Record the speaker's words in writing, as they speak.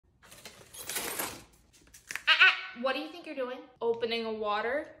What do you think you're doing? Opening a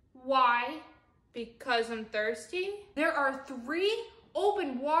water? Why? Because I'm thirsty? There are 3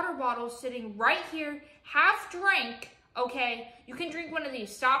 open water bottles sitting right here, half drank, okay? You can drink one of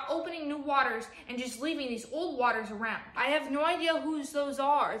these. Stop opening new waters and just leaving these old waters around. I have no idea whose those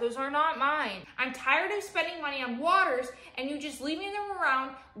are. Those are not mine. I'm tired of spending money on waters and you just leaving them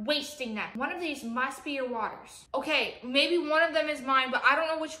around, wasting them. One of these must be your waters. Okay, maybe one of them is mine, but I don't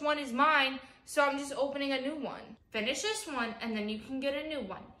know which one is mine, so I'm just opening a new one. Finish this one and then you can get a new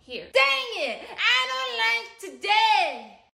one. Here. Dang it! I don't like today!